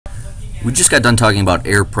We just got done talking about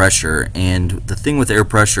air pressure, and the thing with air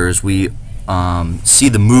pressure is we see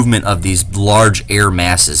the movement of these large air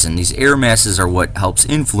masses, and these air masses are what helps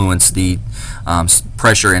influence the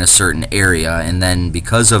pressure in a certain area. And then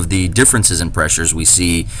because of the differences in pressures, we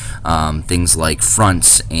see things like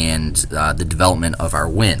fronts and the development of our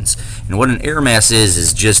winds. And what an air mass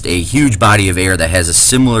is just a huge body of air that has a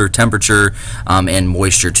similar temperature and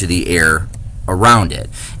moisture to the air around it,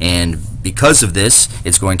 and because of this,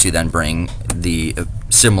 it's going to then bring the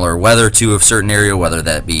similar weather to a certain area, whether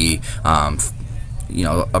that be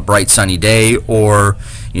a bright sunny day or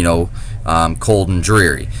cold and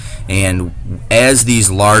dreary. And as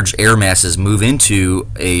these large air masses move into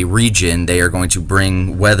a region, they are going to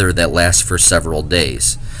bring weather that lasts for several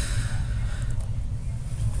days.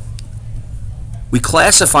 We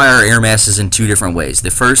classify our air masses in two different ways.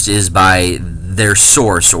 The first is by their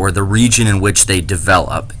source, or the region in which they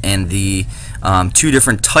develop, and the two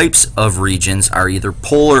different types of regions are either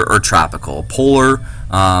polar or tropical. Polar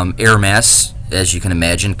air mass, as you can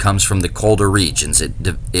imagine, comes from the colder regions.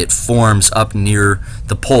 It forms up near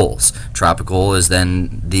the poles. Tropical is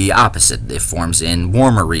then the opposite. It forms in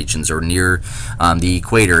warmer regions or near the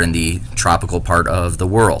equator in the tropical part of the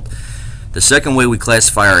world. The second way we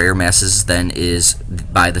classify our air masses then is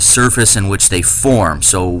by the surface in which they form.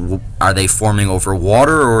 So are they forming over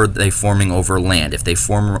water, or are they forming over land? If they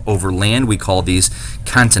form over land, we call these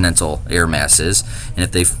continental air masses, and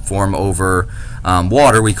if they form over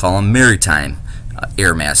water, we call them maritime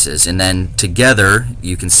air masses. And then together,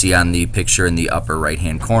 you can see on the picture in the upper right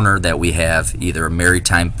hand corner that we have either a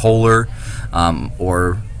maritime polar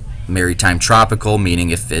or maritime tropical,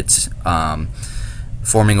 meaning if it's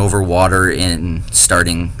forming over water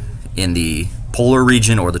starting in the polar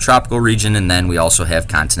region or the tropical region. And then we also have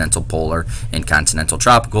continental polar and continental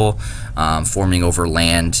tropical, forming over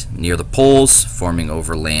land near the poles, forming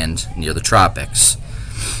over land near the tropics.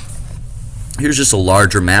 Here's just a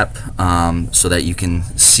larger map so that you can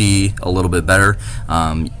see a little bit better.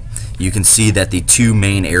 You can see that the two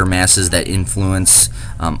main air masses that influence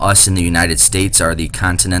us in the United States are the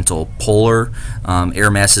continental polar air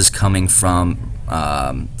masses coming from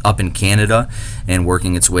up in Canada and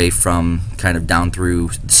working its way from kind of down through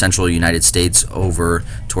the central United States over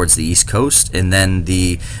towards the East Coast, and then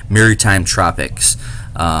the maritime tropics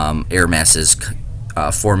air masses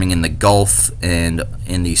forming in the Gulf and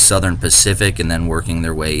in the southern Pacific, and then working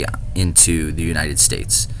their way into the United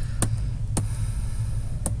States.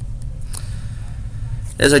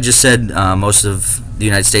 As I just said, most of the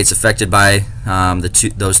United States affected by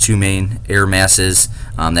those two main air masses.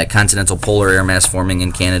 That continental polar air mass forming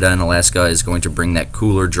in Canada and Alaska is going to bring that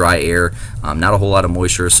cooler, dry air. Not a whole lot of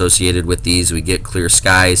moisture associated with these. We get clear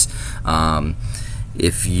skies.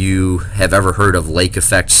 If you have ever heard of lake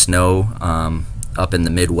effect snow up in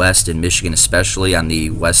the Midwest, in Michigan especially, on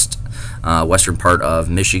the western part of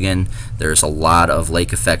Michigan, there's a lot of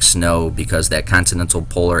lake effect snow because that continental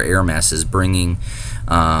polar air mass is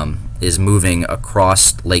moving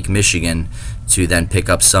across Lake Michigan to then pick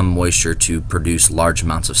up some moisture to produce large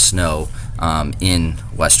amounts of snow in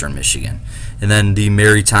western Michigan. And then the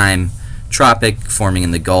maritime tropic forming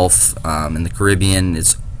in the Gulf in the Caribbean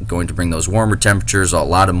is going to bring those warmer temperatures, a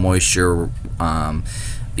lot of moisture.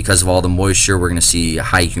 Because of all the moisture, we're going to see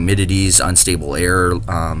high humidities, unstable air,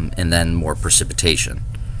 and then more precipitation.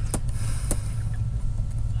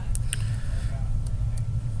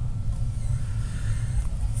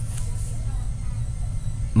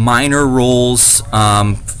 Minor roles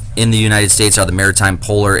in the United States are the maritime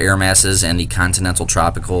polar air masses and the continental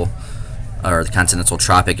tropical, or the continental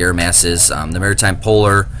tropic air masses. The maritime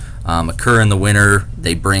polar occur in the winter.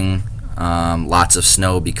 They bring lots of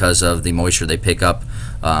snow because of the moisture they pick up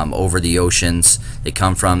over the oceans. They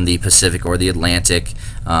come from the Pacific or the Atlantic.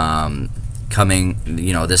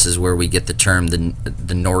 This is where we get the term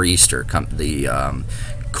the nor'easter, the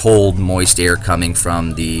cold, moist air coming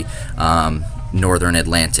from the northern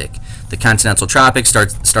Atlantic. The continental tropics,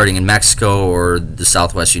 starting in Mexico or the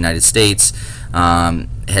southwest United States,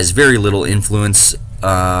 has very little influence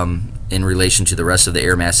in relation to the rest of the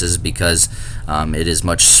air masses because it is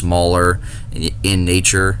much smaller in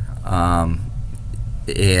nature, and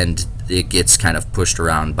it gets kind of pushed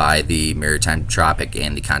around by the maritime tropic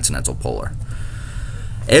and the continental polar.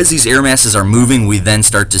 As these air masses are moving, we then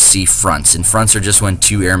start to see fronts, and fronts are just when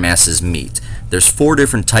two air masses meet. There's four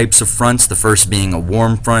different types of fronts, the first being a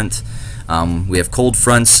warm front. We have cold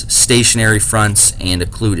fronts, stationary fronts, and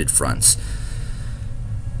occluded fronts.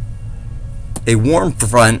 A warm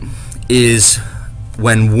front is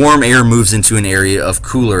when warm air moves into an area of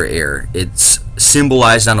cooler air, it's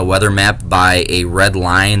symbolized on a weather map by a red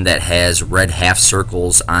line that has red half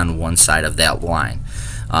circles on one side of that line.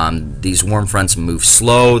 These warm fronts move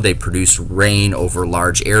slow. They produce rain over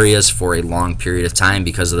large areas for a long period of time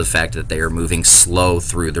because of the fact that they are moving slow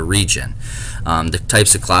through the region. The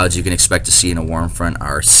types of clouds you can expect to see in a warm front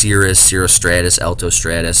are cirrus, cirrostratus,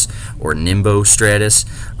 altostratus, or nimbostratus.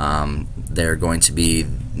 They're going to be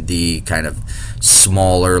the kind of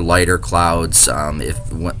smaller, lighter clouds. If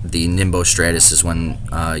the nimbostratus is when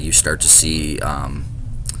you start to see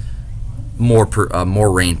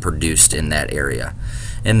more rain produced in that area.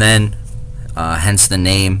 And then, hence the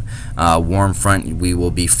name, warm front, we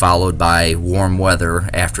will be followed by warm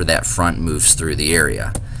weather after that front moves through the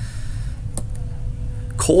area.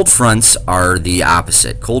 Cold fronts are the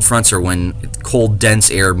opposite. Cold fronts are when cold,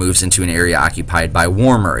 dense air moves into an area occupied by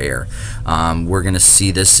warmer air. We're going to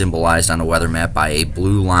see this symbolized on a weather map by a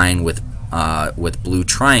blue line with blue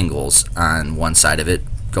triangles on one side of it,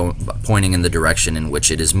 pointing in the direction in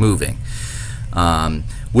which it is moving.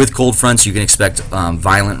 With cold fronts, you can expect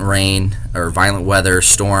violent rain or violent weather,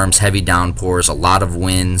 storms, heavy downpours, a lot of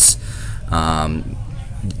winds,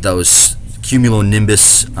 those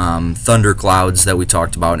cumulonimbus thunderclouds that we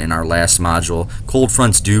talked about in our last module. Cold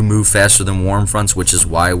fronts do move faster than warm fronts, which is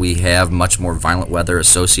why we have much more violent weather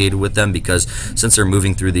associated with them, because since they're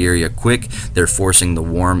moving through the area quick, they're forcing the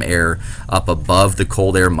warm air up above the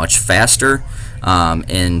cold air much faster,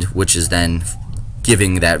 and which is then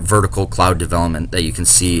giving that vertical cloud development that you can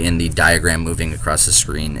see in the diagram moving across the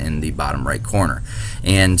screen in the bottom right corner.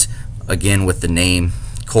 And again, with the name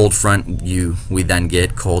cold front, we then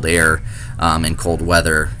get cold air and cold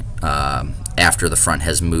weather after the front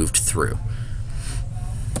has moved through.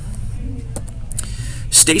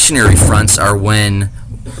 Stationary fronts are when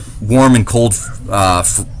warm and cold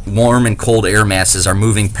air masses are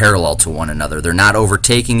moving parallel to one another. They're not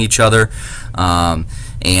overtaking each other,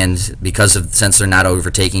 and since they're not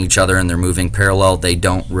overtaking each other and they're moving parallel, they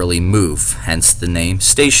don't really move. Hence the name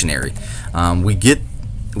stationary.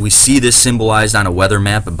 We see this symbolized on a weather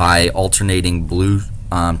map by alternating blue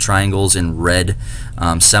triangles and red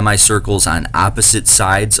semicircles on opposite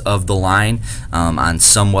sides of the line. On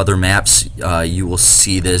some weather maps, you will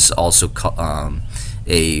see this also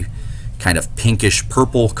a kind of pinkish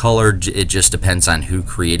purple color. It just depends on who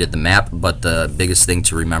created the map, but the biggest thing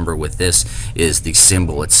to remember with this is the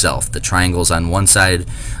symbol itself. The triangles on one side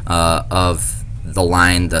of the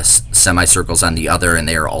line, the semicircles on the other, and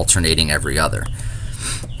they are alternating every other.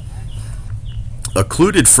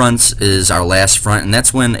 Occluded fronts is our last front, and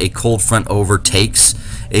that's when a cold front overtakes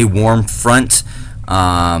a warm front,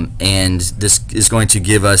 and this is going to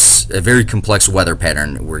give us a very complex weather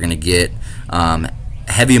pattern. We're going to get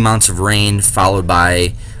heavy amounts of rain followed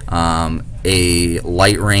by a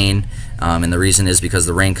light rain, and the reason is because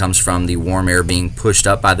the rain comes from the warm air being pushed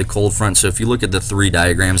up by the cold front. So if you look at the three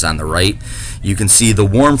diagrams on the right, you can see the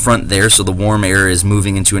warm front there, so the warm air is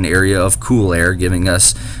moving into an area of cool air, giving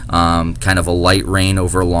us kind of a light rain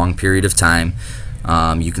over a long period of time.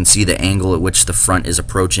 You can see the angle at which the front is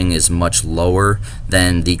approaching is much lower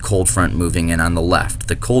than the cold front moving in on the left.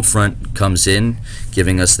 The cold front comes in,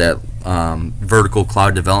 giving us that vertical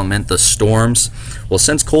cloud development, the storms. Well,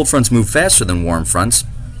 since cold fronts move faster than warm fronts,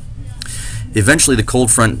 eventually the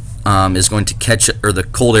cold front is going to the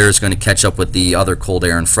cold air is going to catch up with the other cold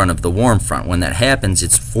air in front of the warm front. When that happens,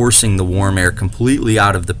 it's forcing the warm air completely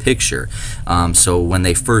out of the picture. So when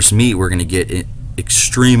they first meet, we're going to get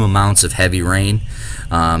extreme amounts of heavy rain,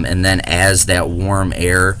 and then as that warm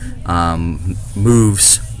air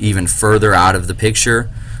moves even further out of the picture,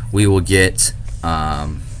 we will get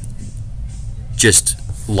just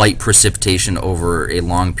light precipitation over a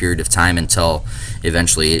long period of time until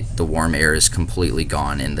eventually the warm air is completely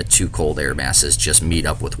gone and the two cold air masses just meet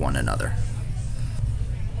up with one another.